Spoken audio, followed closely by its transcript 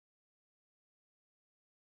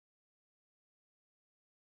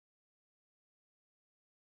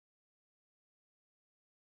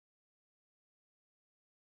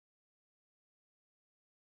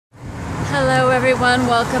everyone,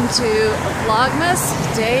 welcome to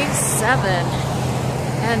Vlogmas Day 7.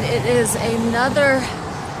 And it is another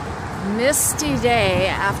misty day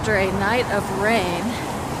after a night of rain.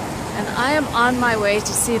 And I am on my way to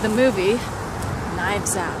see the movie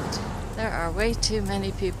Knives Out. There are way too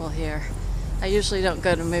many people here. I usually don't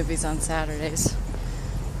go to movies on Saturdays,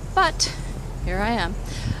 but here I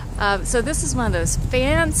am. So this is one of those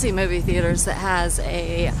fancy movie theaters that has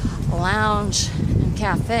a lounge and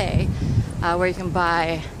cafe where you can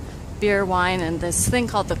buy beer, wine, and this thing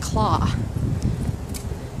called the Claw.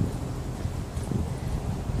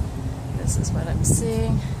 This is what I'm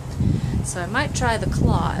seeing. So I might try the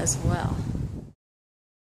Claw as well.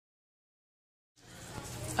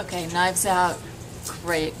 Okay, Knives Out,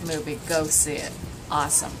 great movie. Go see it.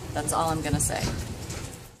 Awesome. That's all I'm going to say.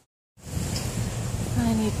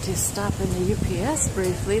 I need to stop in the UPS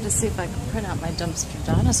briefly to see if I can print out my Dumpster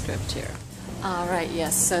Donna script here. Alright,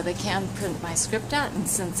 yes, so they can print my script out, and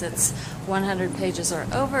since it's 100 pages or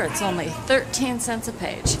over, it's only 13 cents a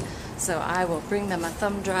page. So I will bring them a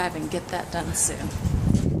thumb drive and get that done soon.